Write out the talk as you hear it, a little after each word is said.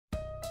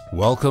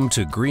Welcome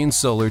to Green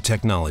Solar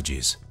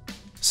Technologies.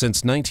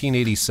 Since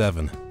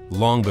 1987,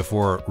 long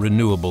before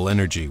renewable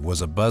energy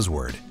was a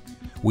buzzword,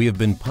 we have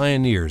been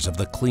pioneers of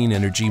the clean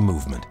energy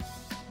movement.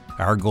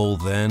 Our goal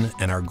then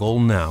and our goal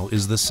now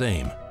is the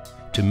same: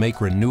 to make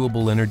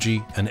renewable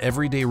energy an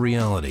everyday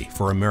reality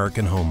for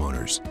American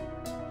homeowners.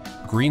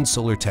 Green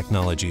Solar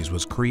Technologies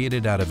was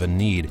created out of a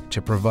need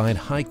to provide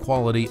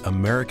high-quality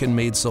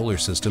American-made solar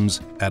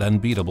systems at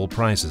unbeatable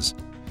prices.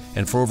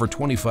 And for over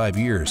 25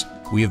 years,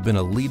 we have been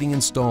a leading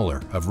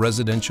installer of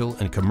residential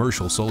and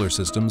commercial solar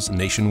systems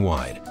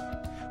nationwide.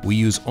 We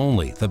use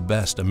only the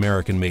best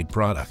American-made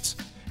products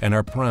and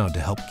are proud to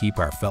help keep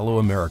our fellow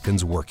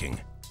Americans working.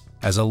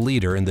 As a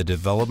leader in the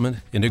development,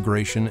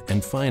 integration,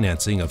 and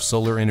financing of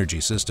solar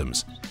energy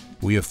systems,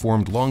 we have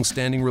formed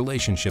long-standing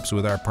relationships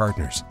with our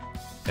partners.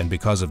 And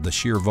because of the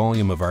sheer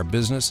volume of our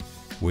business,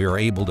 we are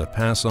able to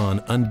pass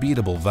on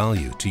unbeatable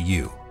value to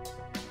you.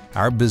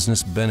 Our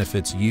business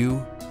benefits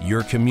you,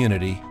 your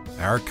community,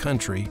 our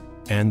country,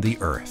 and the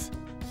Earth.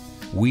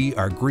 We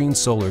are Green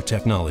Solar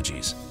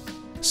Technologies.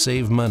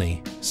 Save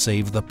money,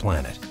 save the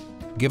planet.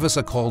 Give us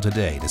a call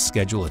today to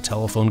schedule a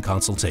telephone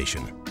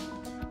consultation.